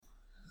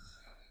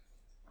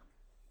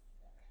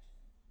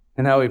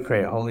And now we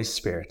pray, Holy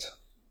Spirit,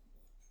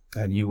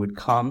 that you would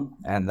come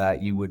and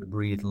that you would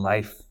breathe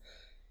life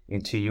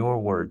into your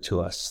word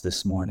to us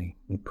this morning.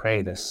 We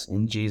pray this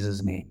in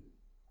Jesus' name.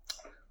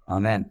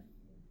 Amen.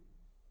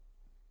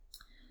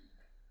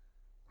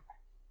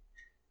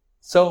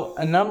 So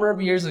a number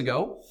of years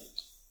ago,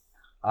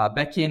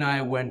 Becky and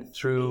I went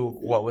through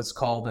what was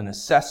called an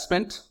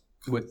assessment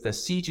with the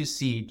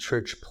C2C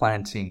Church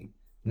Planting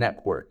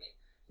Network.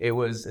 It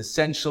was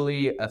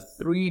essentially a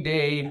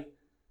 3-day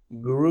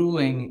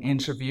grueling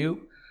interview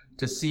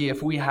to see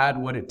if we had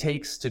what it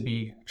takes to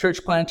be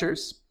church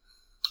planters.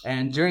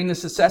 And during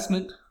this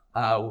assessment,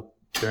 there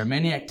are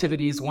many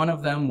activities. One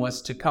of them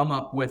was to come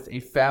up with a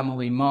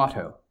family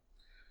motto.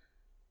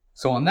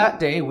 So on that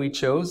day, we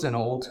chose an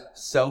old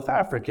South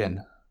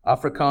African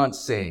Afrikaans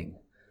saying,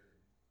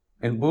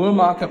 "En boer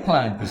maak 'n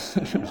plan."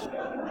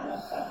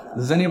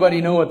 Does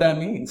anybody know what that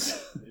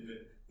means?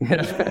 We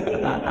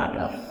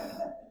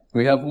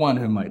have one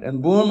who might.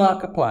 "En boer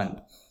maak 'n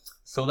plan."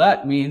 So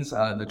that means,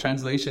 the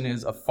translation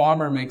is, a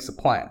farmer makes a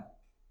plan,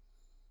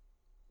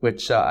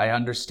 which I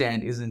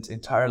understand isn't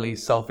entirely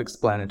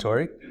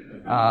self-explanatory.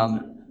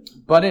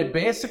 But it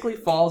basically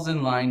falls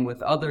in line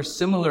with other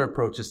similar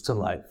approaches to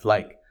life,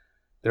 like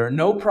there are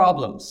no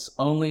problems,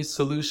 only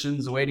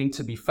solutions waiting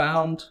to be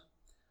found,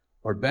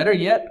 or better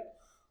yet,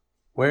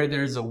 where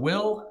there's a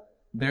will,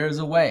 there's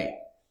a way.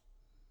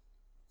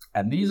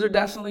 And these are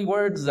definitely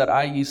words that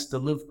I used to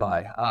live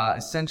by.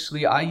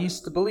 Essentially, I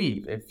used to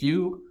believe if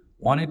you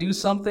want to do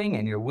something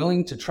and you're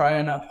willing to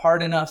try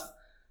hard enough,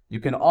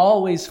 you can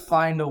always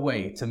find a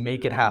way to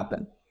make it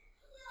happen.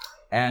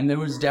 And there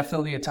was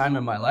definitely a time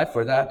in my life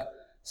where that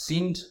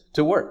seemed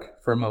to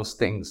work for most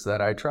things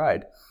that I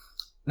tried.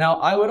 Now,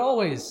 I would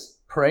always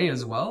pray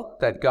as well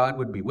that God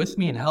would be with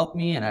me and help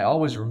me, and I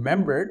always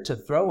remembered to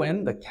throw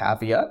in the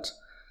caveat,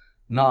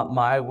 "Not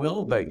my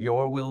will, but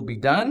your will be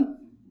done."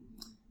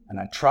 And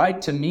I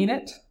tried to mean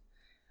it.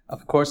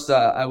 Of course,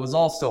 I was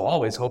also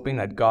always hoping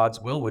that God's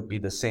will would be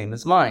the same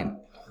as mine.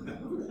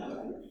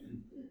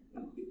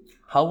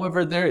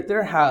 However,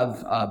 there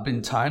have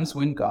been times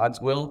when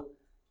God's will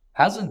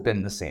hasn't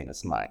been the same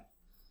as mine.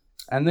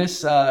 And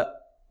this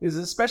is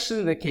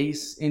especially the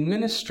case in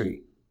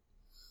ministry,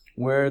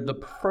 where the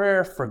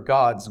prayer for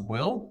God's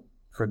will,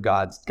 for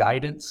God's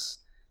guidance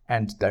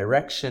and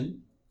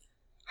direction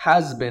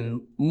has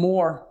been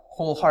more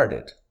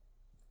wholehearted,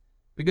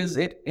 because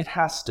it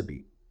has to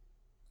be.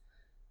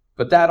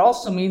 But that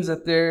also means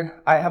that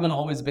I haven't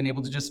always been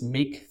able to just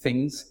make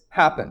things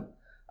happen,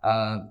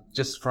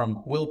 just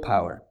from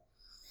willpower.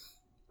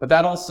 But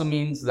that also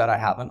means that I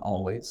haven't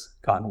always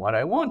gotten what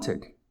I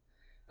wanted.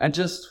 And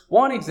just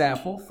one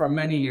example from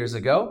many years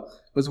ago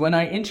was when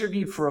I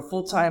interviewed for a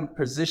full-time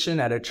position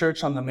at a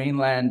church on the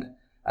mainland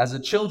as a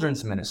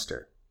children's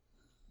minister.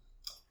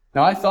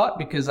 Now, I thought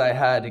because I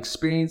had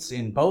experience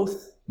in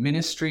both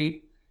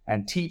ministry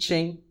and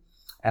teaching,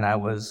 and I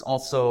was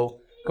also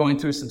going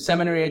through some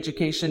seminary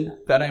education,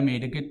 that I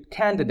made a good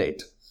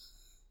candidate.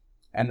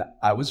 And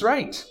I was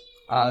right.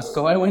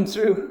 So I went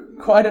through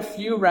quite a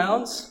few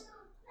rounds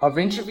of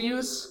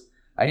interviews.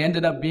 I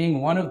ended up being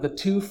one of the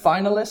 2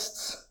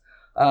 finalists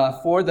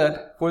for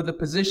the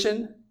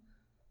position.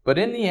 But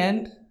in the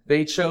end,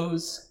 they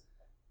chose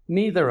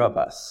neither of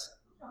us.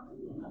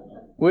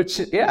 Which,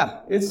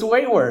 it's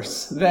way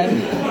worse than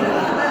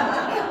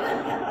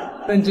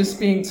just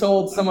being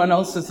told someone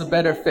else is a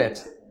better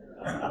fit.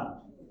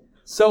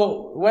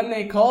 So when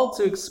they called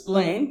to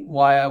explain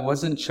why I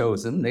wasn't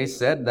chosen, they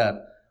said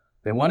that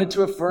they wanted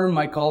to affirm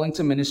my calling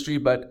to ministry,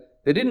 but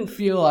they didn't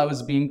feel I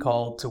was being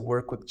called to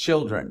work with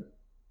children.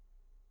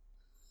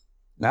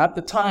 Now, at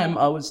the time,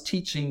 I was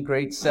teaching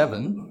grade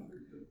 7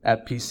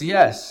 at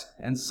PCS,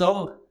 and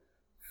so,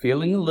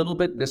 feeling a little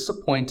bit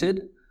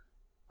disappointed,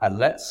 I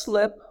let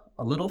slip,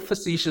 a little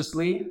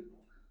facetiously,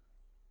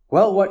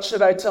 "Well, what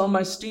should I tell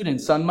my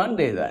students on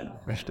Monday then?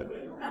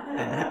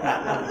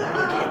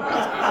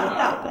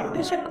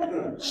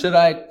 Should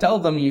I tell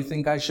them you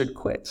think I should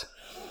quit?"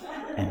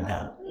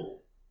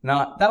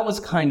 Now, that was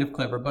kind of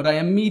clever, but I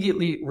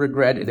immediately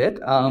regretted it.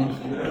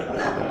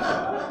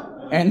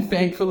 And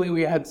thankfully,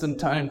 we had some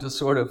time to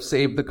sort of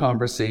save the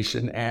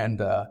conversation and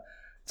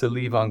to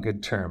leave on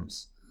good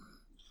terms.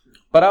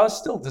 But I was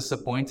still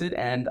disappointed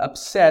and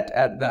upset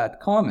at that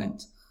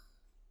comment,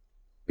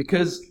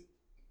 because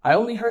I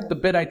only heard the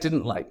bit I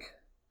didn't like,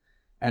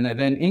 and I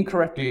then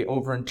incorrectly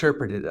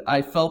overinterpreted it.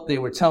 I felt they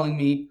were telling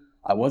me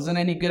I wasn't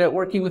any good at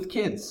working with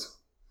kids.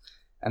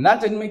 And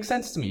that didn't make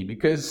sense to me,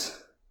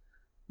 because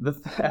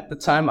at the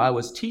time I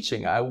was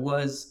teaching,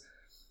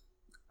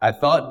 I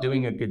thought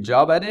doing a good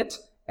job at it,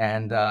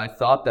 and I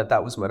thought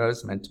that was what I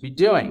was meant to be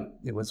doing.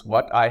 It was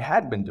what I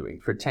had been doing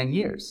for 10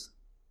 years.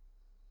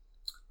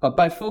 But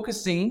by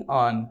focusing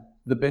on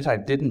the bit I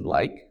didn't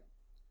like,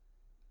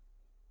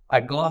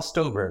 I glossed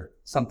over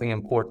something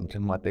important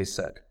in what they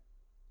said.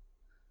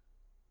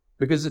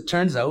 Because it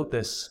turns out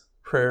this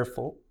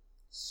prayerful,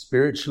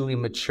 spiritually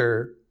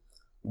mature,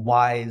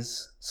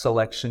 wise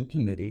selection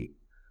committee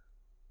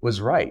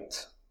was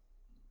right.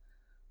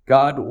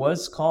 God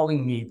was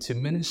calling me to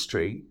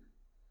ministry,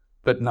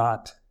 but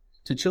not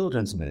to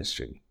children's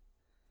ministry.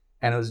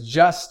 And it was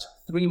just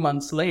 3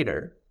 months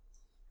later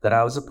that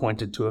I was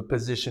appointed to a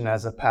position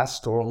as a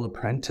pastoral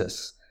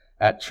apprentice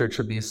at Church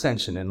of the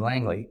Ascension in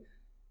Langley.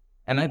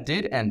 And I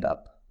did end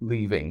up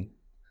leaving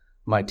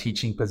my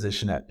teaching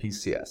position at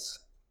PCS.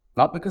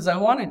 Not because I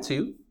wanted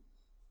to,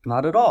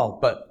 not at all,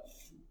 but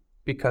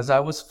because I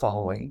was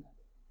following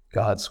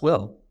God's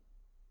will.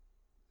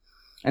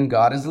 And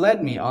God has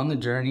led me on the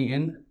journey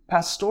in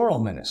pastoral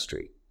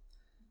ministry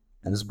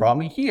and has brought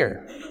me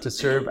here to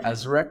serve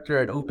as rector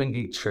at Open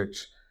Gate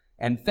Church.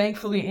 And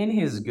thankfully, in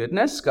His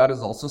goodness, God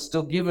has also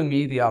still given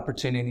me the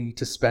opportunity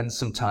to spend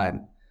some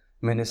time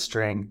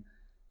ministering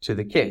to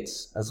the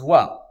kids as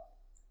well.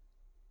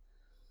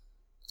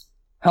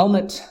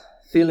 Helmut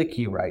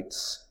Thielicke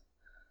writes,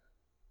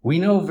 "We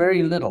know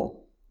very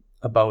little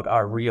about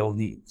our real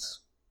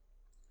needs.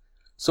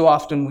 So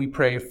often we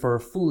pray for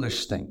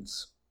foolish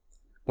things,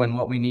 when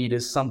what we need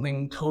is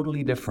something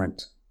totally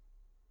different.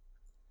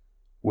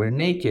 We're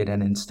naked,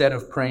 and instead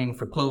of praying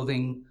for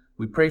clothing,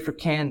 we pray for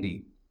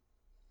candy.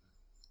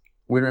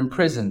 We're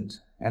imprisoned,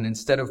 and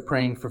instead of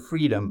praying for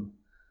freedom,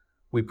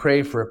 we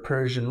pray for a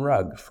Persian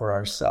rug for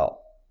our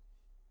cell.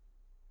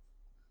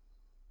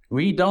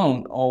 We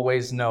don't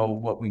always know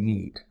what we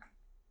need.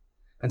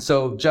 And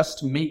so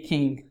just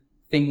making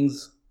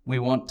things we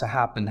want to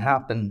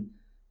happen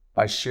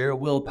by sheer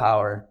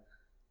willpower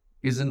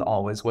isn't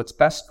always what's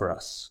best for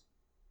us.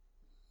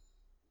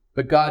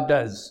 But God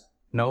does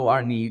know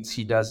our needs.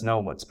 He does know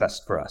what's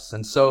best for us.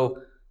 And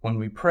so when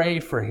we pray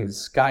for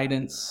His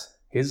guidance,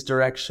 His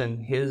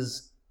direction,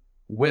 His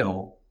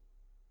will,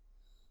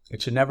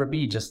 it should never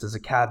be just as a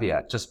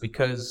caveat, just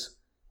because,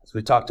 as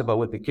we talked about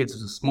with the kids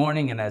this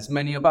morning, and as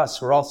many of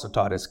us were also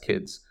taught as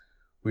kids,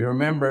 we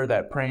remember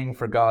that praying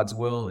for God's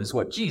will is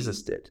what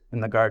Jesus did in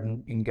the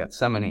garden in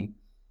Gethsemane,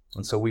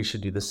 and so we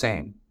should do the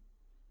same.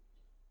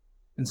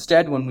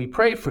 Instead, when we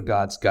pray for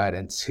God's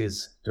guidance,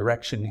 His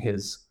direction,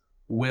 His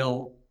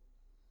will,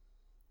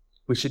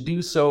 we should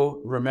do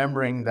so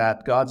remembering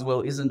that God's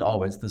will isn't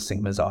always the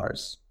same as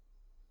ours,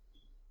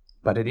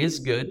 but it is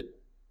good,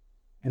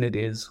 and it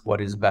is what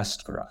is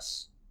best for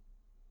us.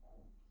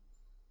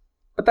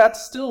 But that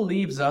still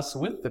leaves us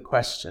with the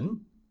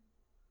question,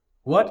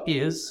 what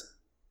is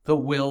the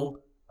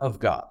will of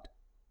God?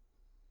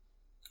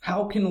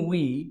 How can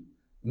we,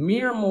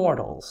 mere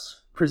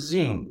mortals,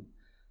 presume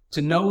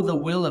to know the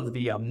will of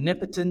the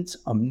omnipotent,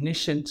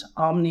 omniscient,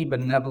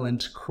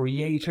 omnibenevolent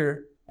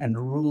Creator and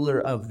ruler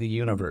of the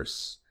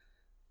universe?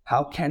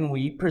 How can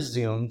we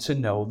presume to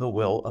know the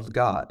will of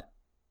God?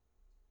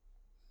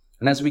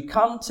 And as we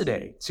come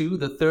today to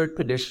the third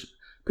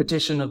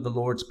petition of the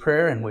Lord's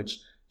Prayer, in which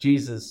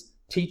Jesus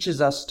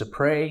teaches us to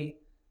pray,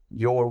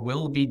 "Your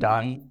will be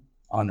done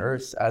on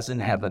earth as in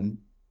heaven,"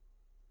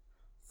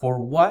 for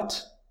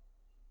what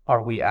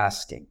are we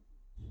asking?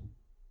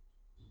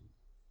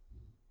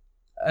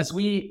 As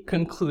we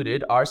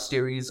concluded our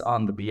series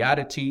on the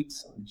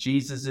Beatitudes,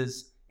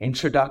 Jesus'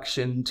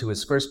 introduction to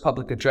His first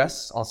public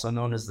address, also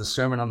known as the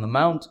Sermon on the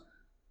Mount,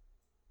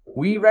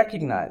 we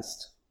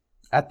recognized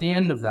at the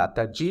end of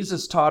that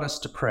Jesus taught us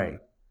to pray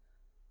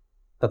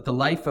that the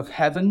life of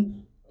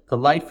heaven, the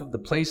life of the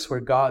place where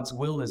God's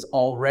will is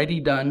already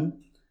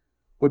done,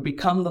 would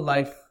become the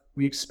life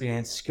we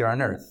experience here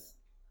on earth,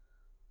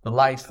 the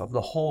life of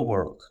the whole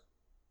world,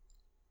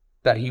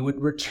 that He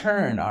would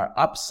return our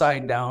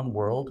upside-down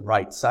world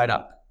right side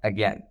up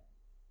again.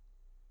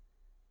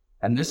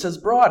 And this has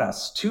brought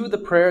us to the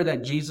prayer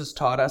that Jesus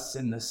taught us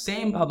in the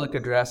same public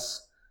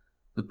address,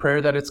 the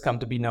prayer that has come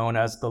to be known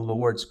as the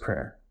Lord's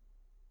Prayer.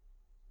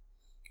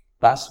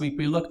 Last week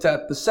we looked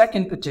at the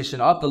second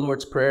petition of the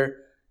Lord's Prayer,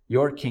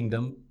 "Your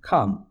kingdom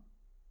come."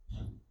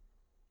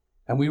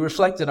 And we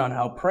reflected on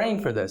how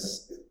praying for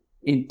this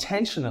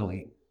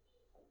intentionally,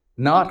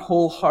 not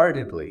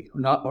wholeheartedly,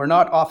 or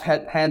not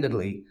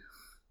offhandedly,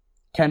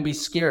 can be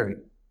scary.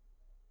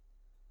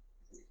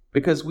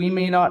 Because we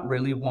may not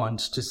really want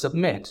to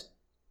submit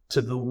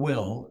to the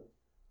will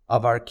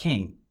of our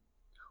King,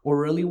 or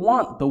really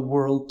want the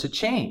world to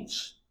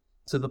change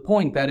to the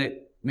point that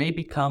it may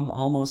become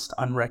almost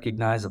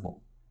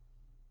unrecognizable.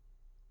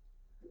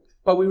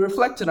 But we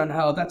reflected on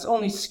how that's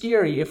only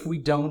scary if we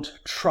don't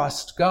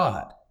trust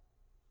God,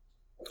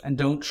 and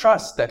don't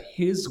trust that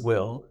His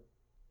will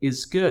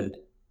is good,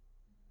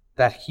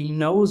 that He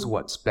knows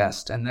what's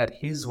best, and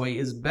that His way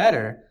is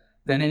better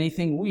than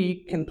anything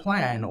we can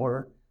plan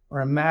or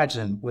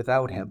imagine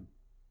without Him.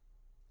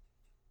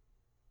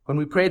 When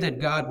we pray that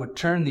God would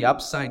turn the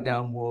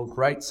upside-down world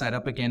right side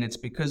up again, it's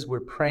because we're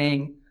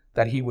praying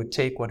that He would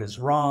take what is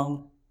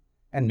wrong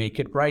and make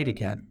it right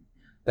again,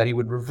 that He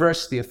would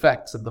reverse the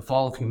effects of the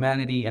fall of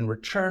humanity and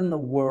return the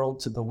world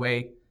to the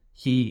way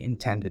He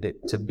intended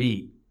it to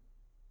be.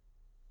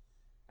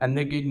 And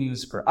the good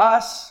news for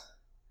us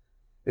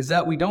is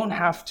that we don't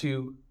have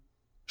to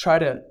try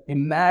to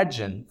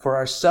imagine for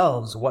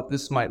ourselves what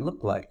this might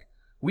look like.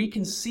 We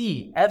can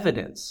see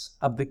evidence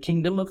of the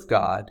kingdom of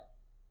God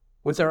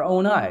with our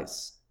own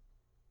eyes,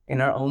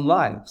 in our own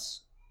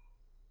lives.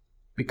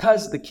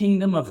 Because the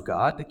kingdom of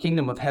God, the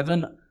kingdom of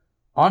heaven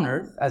on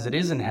earth as it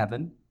is in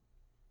heaven,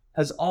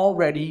 has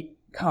already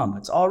come.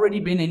 It's already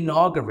been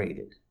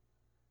inaugurated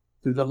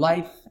through the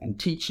life and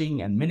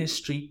teaching and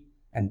ministry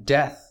and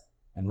death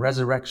and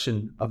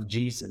resurrection of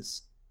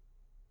Jesus.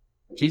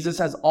 Jesus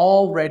has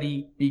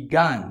already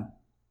begun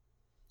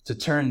to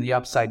turn the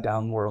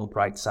upside-down world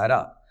right side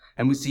up.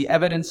 And we see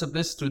evidence of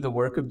this through the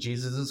work of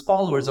Jesus'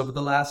 followers over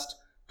the last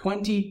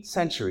 20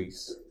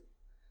 centuries,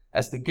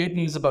 as the good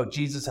news about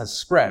Jesus has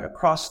spread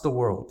across the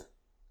world.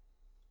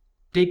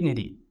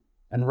 Dignity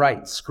and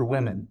rights for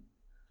women,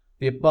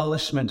 the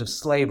abolishment of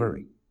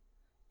slavery,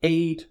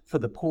 aid for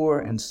the poor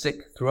and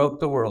sick throughout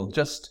the world,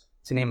 just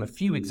to name a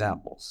few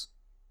examples.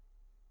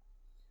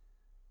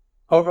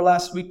 However,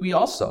 last week we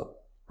also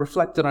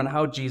reflected on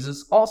how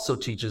Jesus also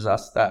teaches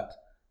us that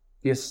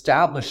the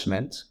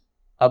establishment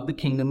of the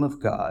kingdom of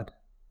God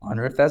on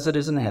earth as it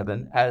is in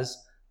heaven has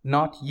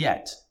not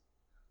yet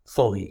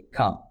fully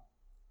come.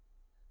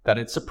 That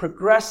it's a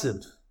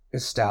progressive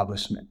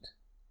establishment.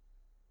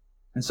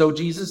 And so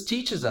Jesus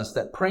teaches us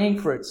that praying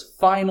for its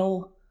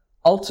final,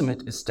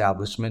 ultimate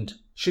establishment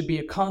should be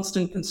a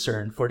constant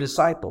concern for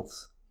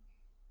disciples.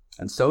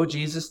 And so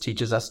Jesus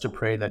teaches us to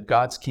pray that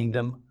God's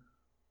kingdom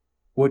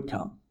would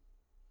come.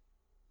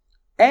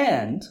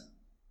 And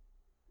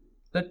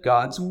that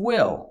God's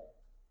will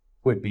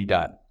would be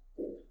done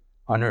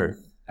on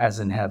earth as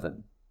in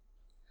heaven.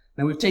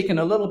 Now we've taken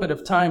a little bit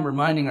of time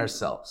reminding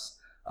ourselves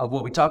of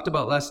what we talked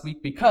about last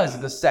week because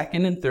the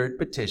second and third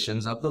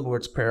petitions of the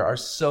Lord's Prayer are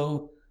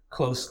so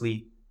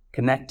closely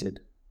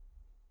connected.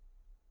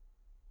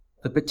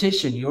 The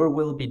petition, "Your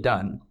will be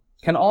done,"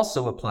 can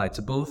also apply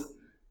to both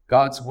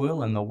God's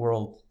will in the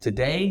world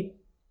today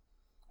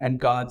and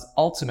God's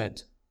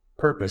ultimate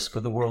purpose for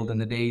the world in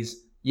the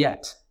days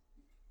yet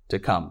to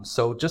come.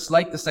 So just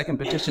like the second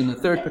petition, the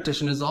third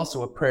petition is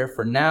also a prayer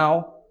for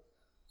now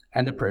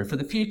and a prayer for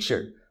the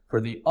future,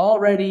 for the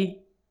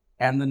already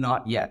and the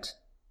not yet.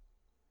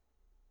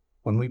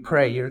 When we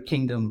pray, "Your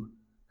kingdom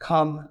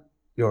come,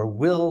 your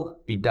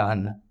will be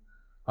done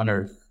on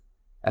earth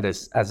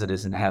as it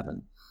is in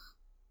heaven."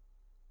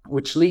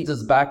 Which leads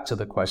us back to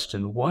the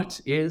question,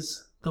 what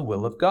is the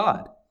will of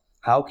God?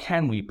 How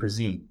can we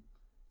presume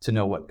to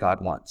know what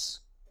God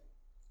wants?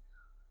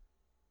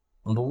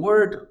 Well, the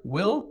word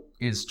will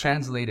is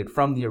translated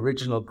from the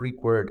original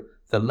Greek word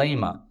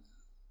thelema.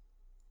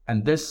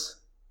 And this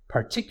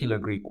particular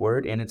Greek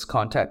word in its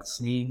context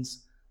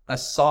means a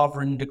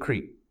sovereign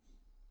decree,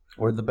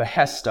 or the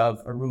behest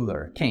of a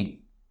ruler, a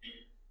king.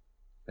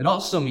 It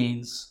also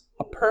means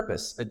a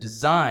purpose, a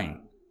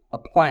design, a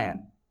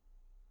plan.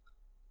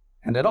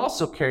 And it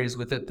also carries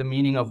with it the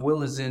meaning of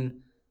will as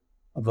in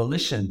a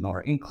volition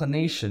or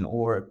inclination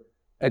or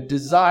a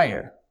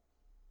desire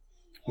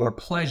or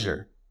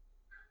pleasure.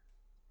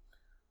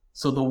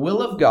 So the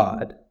will of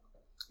God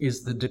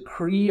is the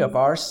decree of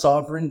our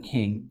sovereign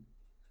King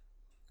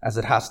as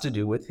it has to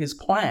do with his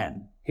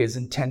plan, his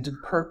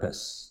intended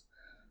purpose,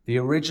 the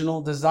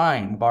original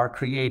design of our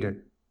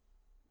Creator.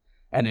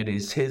 And it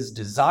is his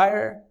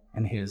desire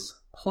and his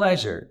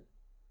pleasure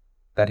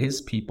that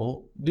his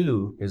people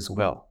do his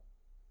will.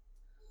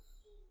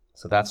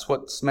 So that's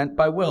what's meant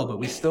by will, but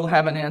we still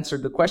haven't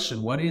answered the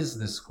question, what is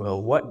this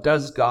will? What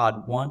does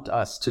God want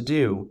us to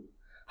do?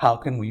 How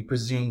can we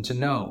presume to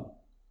know?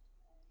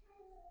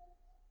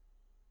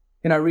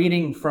 In our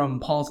reading from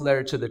Paul's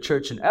letter to the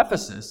church in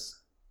Ephesus,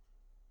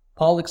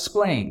 Paul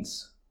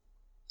explains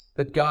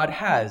that God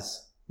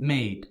has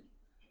made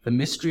the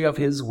mystery of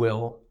his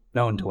will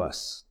known to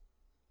us.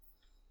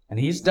 And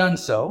he's done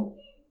so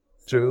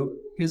through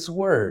his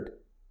word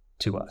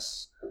to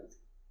us,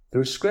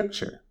 through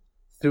Scripture,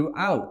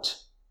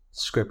 throughout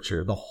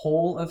Scripture. The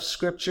whole of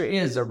Scripture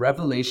is a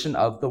revelation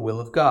of the will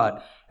of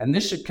God. And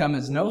this should come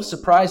as no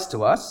surprise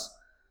to us,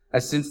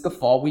 as since the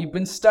fall we've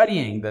been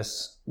studying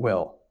this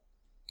will.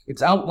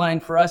 It's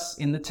outlined for us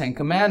in the Ten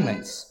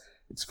Commandments.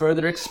 It's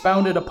further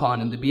expounded upon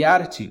in the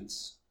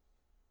Beatitudes.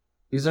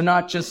 These are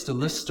not just a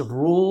list of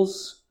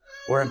rules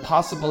or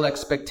impossible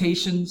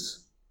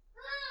expectations.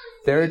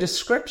 They're a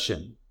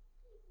description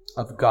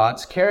of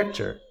God's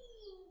character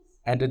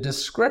and a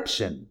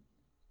description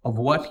of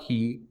what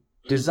he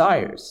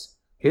desires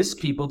his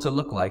people to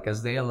look like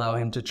as they allow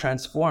him to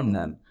transform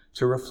them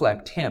to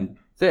reflect him.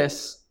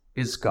 This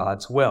is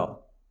God's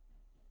will.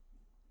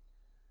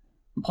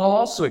 Paul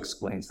also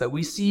explains that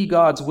we see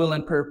God's will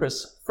and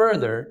purpose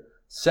further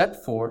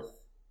set forth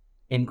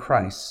in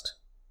Christ,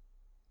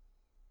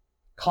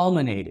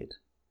 culminated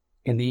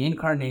in the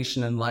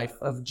incarnation and life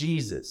of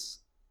Jesus,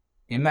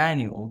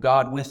 Emmanuel,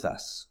 God with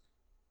us.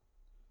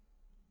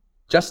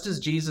 Just as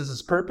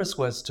Jesus' purpose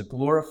was to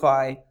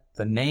glorify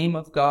the name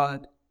of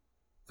God,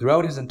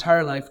 throughout his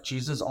entire life,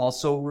 Jesus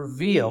also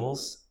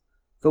reveals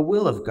the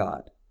will of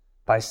God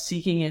by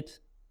seeking it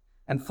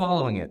and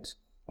following it.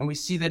 And we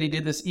see that he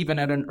did this even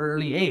at an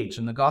early age.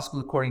 In the Gospel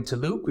according to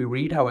Luke, we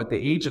read how at the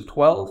age of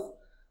 12,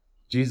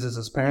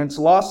 Jesus' parents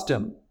lost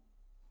him.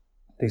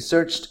 They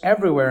searched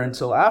everywhere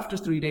until after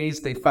 3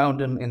 days they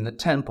found him in the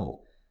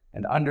temple.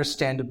 And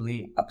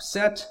understandably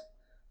upset,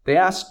 they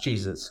asked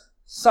Jesus,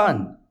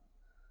 "Son,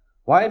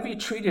 why have you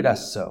treated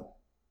us so?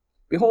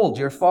 Behold,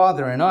 your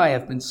father and I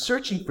have been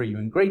searching for you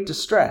in great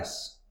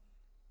distress."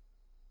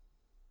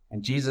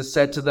 And Jesus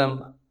said to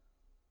them,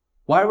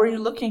 "Why were you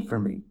looking for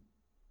me?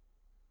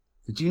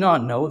 Did you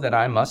not know that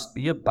I must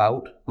be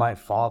about my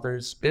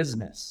Father's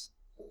business?"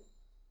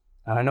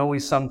 And I know we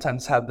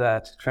sometimes have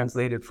that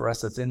translated for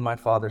us as "in my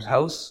Father's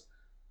house,"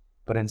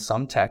 but in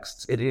some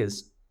texts it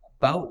is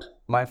 "about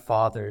my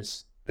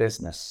Father's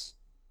business."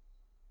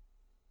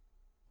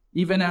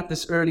 Even at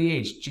this early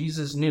age,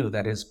 Jesus knew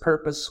that his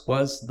purpose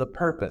was the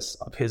purpose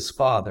of his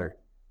Father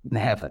in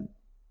heaven.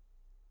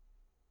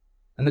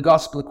 And the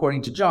Gospel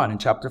according to John in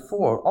chapter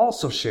 4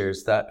 also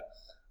shares that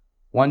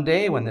one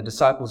day when the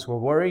disciples were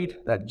worried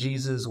that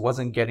Jesus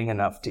wasn't getting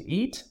enough to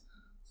eat,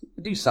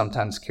 they do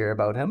sometimes care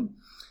about him,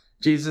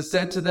 Jesus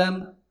said to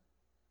them,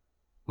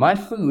 "My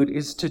food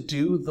is to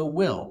do the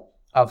will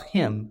of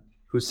him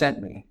who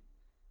sent me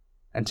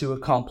and to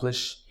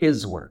accomplish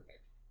his work."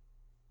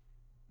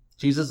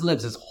 Jesus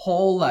lives his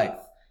whole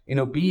life in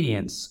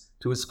obedience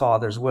to his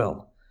Father's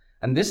will.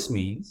 And this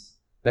means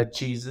that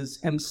Jesus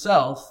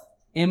himself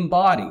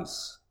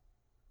embodies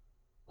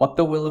what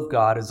the will of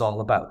God is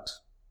all about.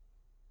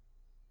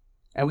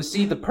 And we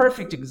see the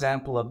perfect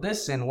example of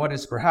this in what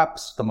is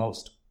perhaps the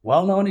most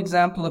well-known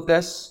example of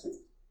this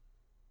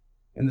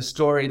in the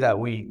story that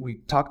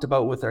we talked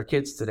about with our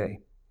kids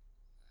today.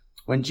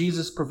 When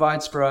Jesus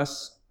provides for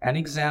us an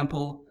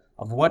example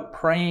of what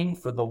praying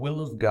for the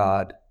will of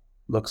God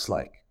looks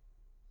like.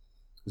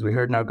 As we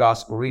heard in our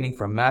gospel reading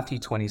from Matthew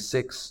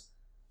 26,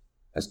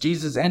 as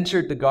Jesus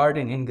entered the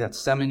garden in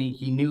Gethsemane,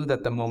 he knew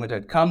that the moment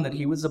had come that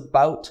he was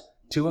about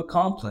to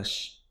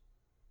accomplish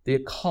the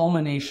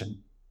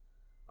culmination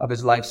of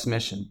his life's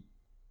mission.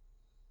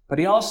 But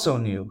he also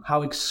knew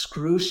how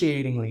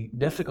excruciatingly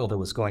difficult it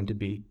was going to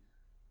be.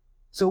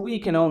 So we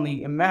can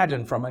only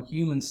imagine from a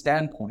human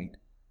standpoint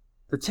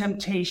the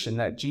temptation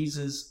that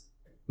Jesus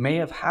may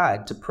have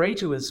had to pray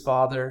to his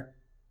Father,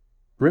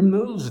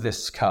 "Remove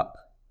this cup.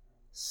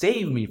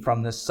 Save me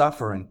from this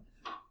suffering.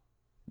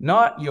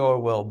 Not your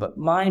will, but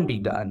mine be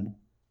done.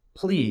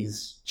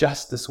 Please,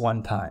 just this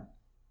one time."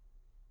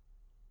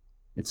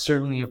 It's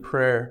certainly a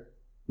prayer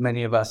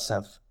many of us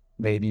have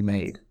maybe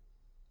made.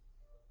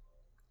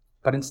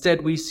 But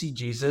instead we see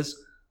Jesus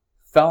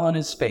fell on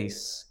his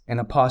face in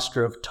a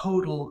posture of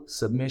total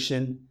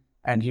submission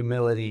and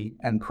humility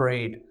and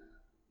prayed,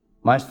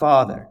 "My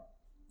Father,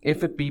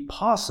 if it be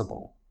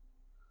possible,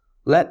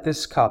 let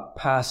this cup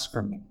pass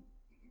from me.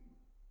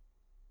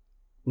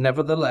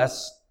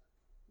 Nevertheless,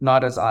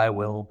 not as I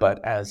will,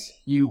 but as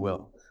you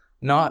will.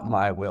 Not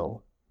my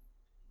will,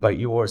 but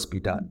yours be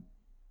done."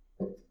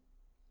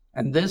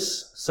 And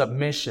this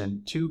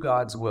submission to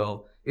God's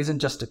will isn't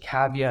just a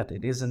caveat,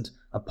 it isn't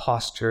a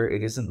posture,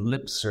 it isn't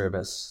lip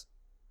service.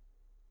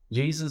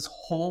 Jesus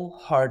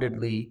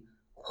wholeheartedly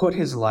put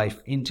his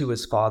life into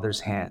his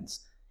Father's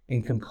hands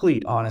in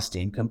complete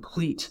honesty, in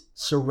complete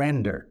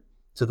surrender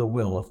to the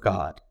will of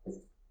God.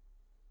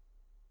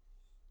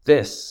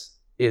 This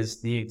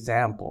is the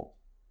example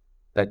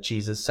that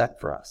Jesus set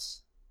for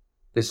us.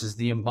 This is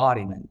the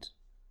embodiment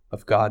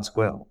of God's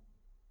will.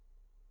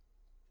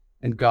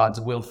 And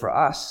God's will for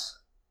us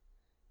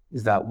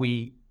is that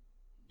we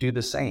do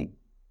the same,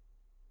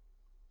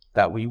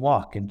 that we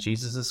walk in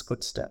Jesus'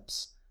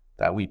 footsteps,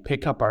 that we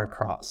pick up our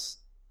cross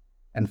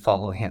and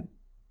follow him.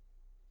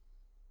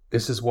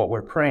 This is what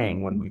we're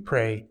praying when we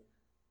pray,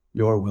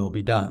 "Your will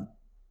be done."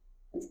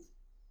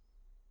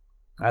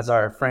 As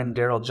our friend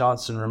Daryl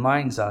Johnson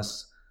reminds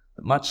us,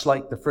 much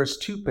like the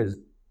first two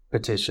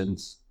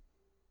petitions,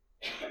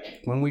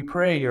 when we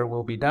pray, "Your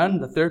will be done,"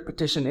 the third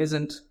petition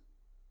isn't,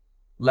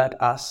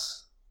 "Let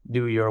us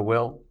do your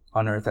will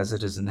on earth as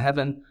it is in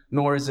heaven,"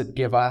 nor is it,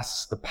 "Give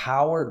us the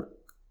power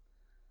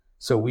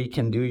so we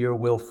can do your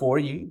will for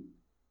you."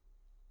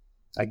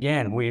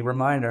 Again, we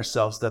remind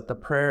ourselves that the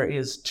prayer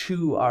is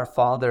to our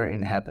Father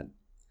in heaven,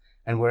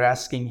 and we're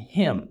asking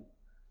him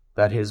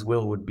that his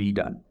will would be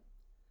done.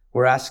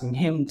 We're asking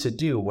him to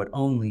do what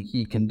only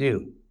he can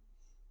do.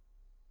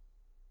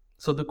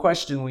 So the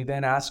question we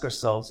then ask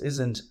ourselves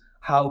isn't,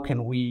 how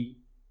can we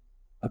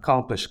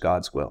accomplish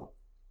God's will?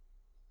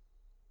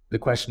 The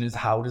question is,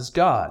 how does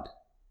God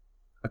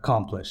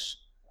accomplish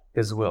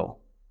his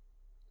will?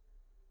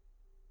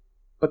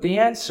 But the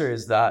answer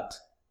is that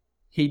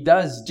he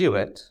does do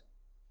it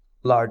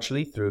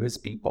largely through his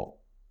people,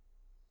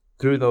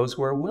 through those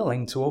who are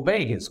willing to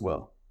obey his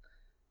will,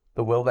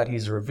 the will that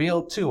he's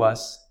revealed to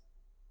us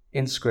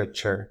in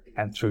Scripture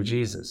and through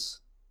Jesus.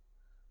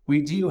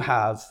 We do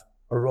have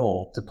a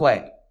role to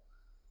play.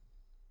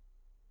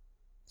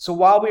 So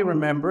while we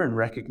remember and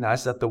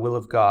recognize that the will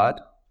of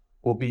God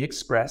will be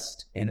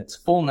expressed in its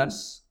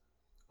fullness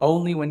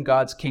only when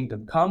God's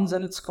kingdom comes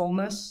in its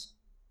fullness,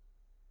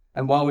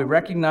 and while we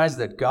recognize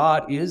that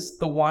God is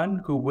the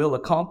one who will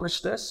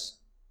accomplish this,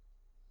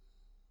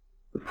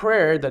 the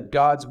prayer that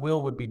God's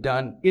will would be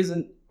done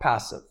isn't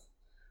passive.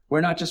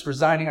 We're not just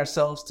resigning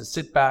ourselves to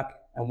sit back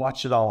and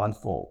watch it all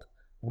unfold.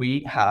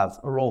 We have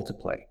a role to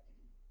play.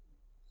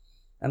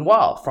 And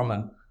while, from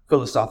a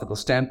philosophical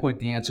standpoint,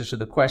 the answer to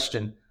the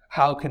question,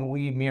 how can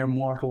we mere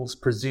mortals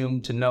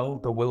presume to know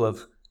the will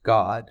of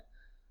God,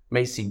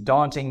 may seem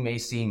daunting, may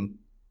seem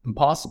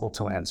impossible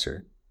to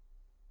answer.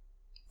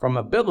 From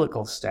a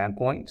biblical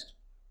standpoint,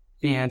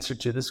 the answer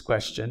to this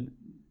question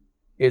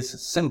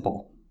is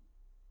simple.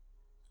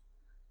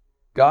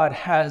 God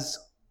has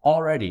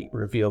already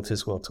revealed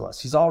his will to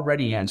us. He's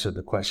already answered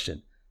the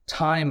question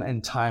time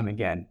and time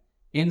again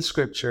in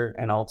Scripture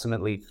and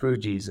ultimately through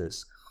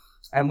Jesus.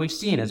 And we've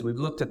seen, as we've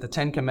looked at the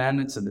Ten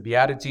Commandments and the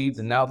Beatitudes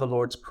and now the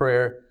Lord's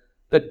Prayer,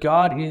 that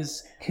God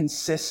is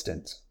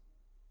consistent.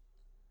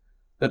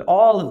 That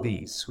all of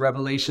these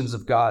revelations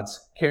of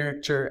God's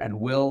character and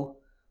will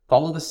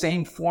follow the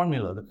same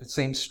formula, the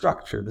same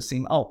structure, the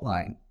same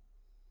outline,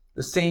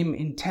 the same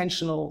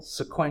intentional,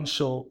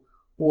 sequential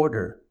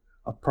order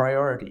of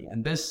priority.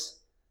 And this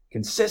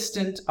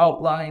consistent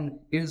outline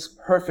is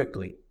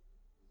perfectly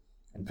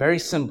and very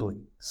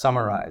simply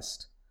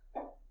summarized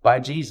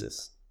by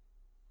Jesus,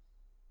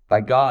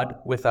 by God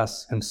with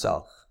us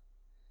himself,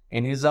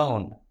 in his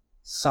own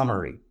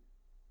summary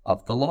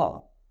of the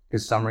law,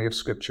 his summary of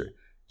Scripture.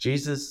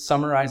 Jesus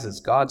summarizes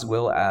God's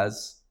will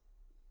as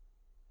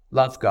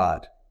love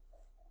God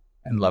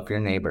and love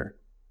your neighbor.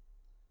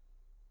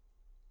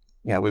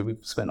 Yeah, we've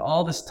spent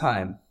all this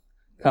time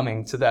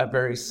coming to that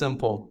very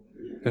simple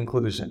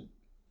conclusion.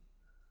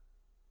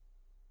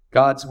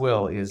 God's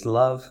will is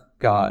love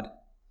God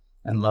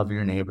and love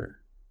your neighbor.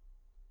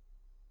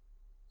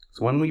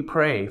 So when we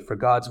pray for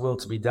God's will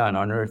to be done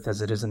on earth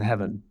as it is in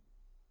heaven,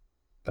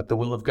 that the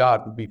will of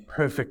God would be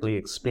perfectly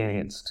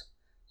experienced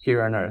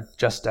here on earth,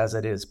 just as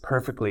it is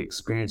perfectly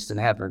experienced in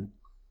heaven.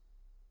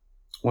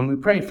 When we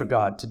pray for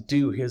God to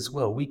do his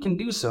will, we can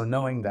do so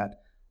knowing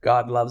that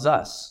God loves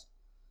us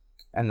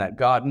and that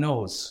God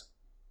knows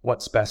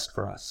what's best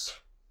for us.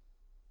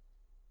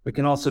 We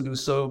can also do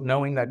so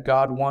knowing that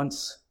God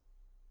wants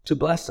to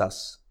bless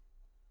us,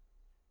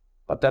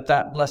 but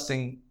that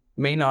blessing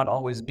may not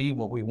always be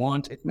what we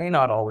want. It may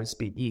not always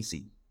be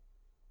easy.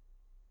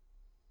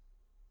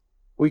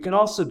 We can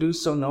also do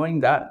so knowing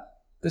that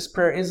this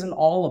prayer isn't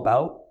all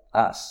about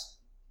us.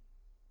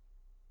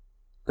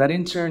 That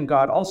in turn,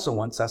 God also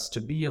wants us to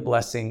be a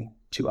blessing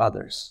to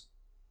others.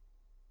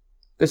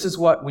 This is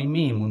what we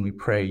mean when we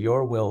pray,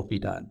 your will be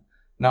done,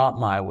 not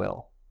my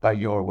will, but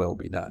your will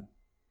be done.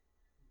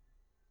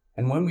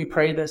 And when we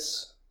pray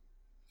this,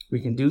 we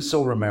can do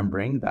so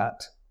remembering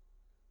that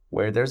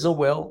where there's a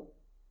will,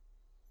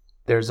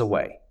 there's a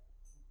way,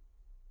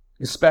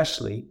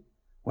 especially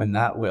when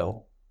that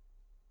will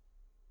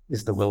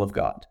is the will of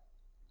God.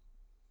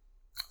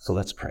 So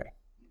let's pray.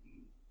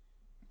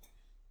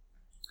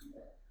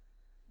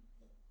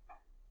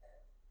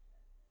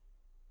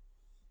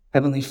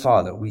 Heavenly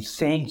Father, we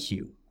thank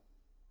you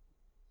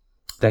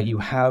that you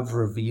have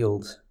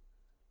revealed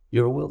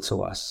your will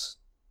to us.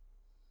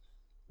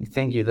 We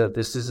thank you that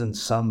this isn't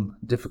some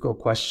difficult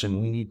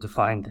question we need to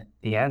find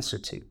the answer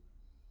to.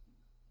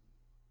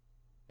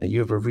 That you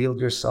have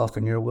revealed yourself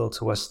and your will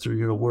to us through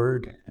your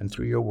word and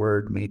through your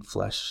word made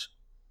flesh.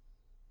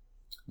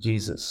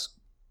 Jesus,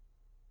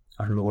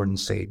 our Lord and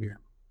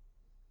Savior.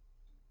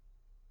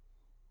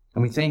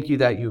 And we thank you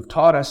that you've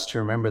taught us to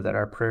remember that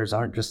our prayers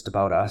aren't just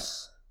about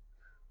us.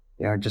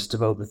 They aren't just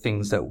about the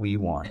things that we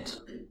want.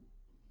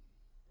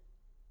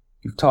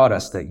 You've taught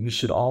us that you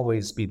should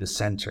always be the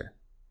center.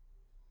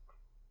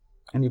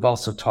 And you've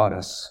also taught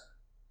us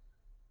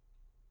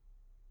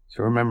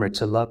to remember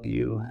to love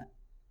you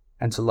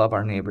and to love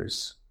our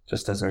neighbors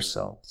just as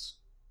ourselves.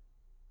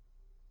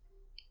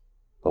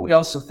 But we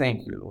also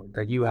thank you, Lord,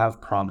 that you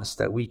have promised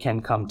that we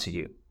can come to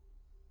you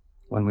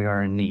when we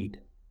are in need.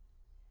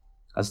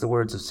 As the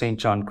words of St.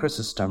 John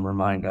Chrysostom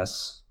remind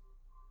us,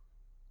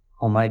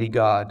 Almighty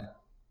God,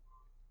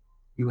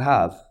 you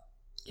have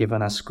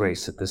given us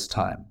grace at this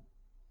time,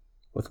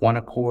 with one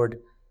accord,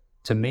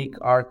 to make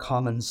our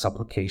common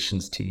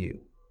supplications to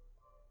you.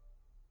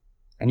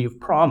 And you've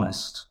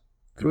promised,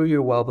 through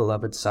your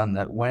well-beloved Son,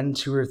 that when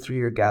 2 or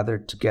 3 are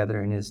gathered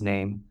together in his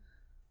name,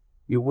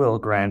 you will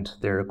grant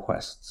their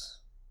requests.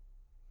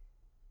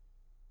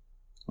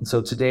 And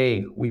so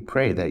today we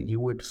pray that you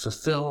would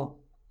fulfill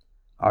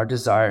our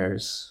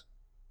desires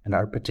and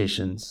our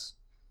petitions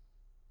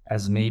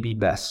as may be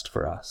best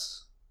for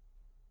us,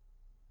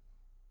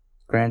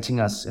 granting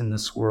us in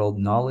this world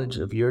knowledge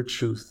of your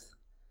truth,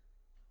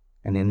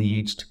 and in the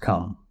age to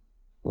come,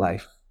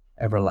 life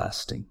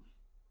everlasting.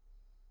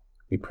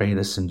 We pray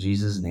this in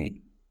Jesus'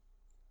 name.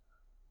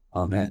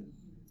 Amen.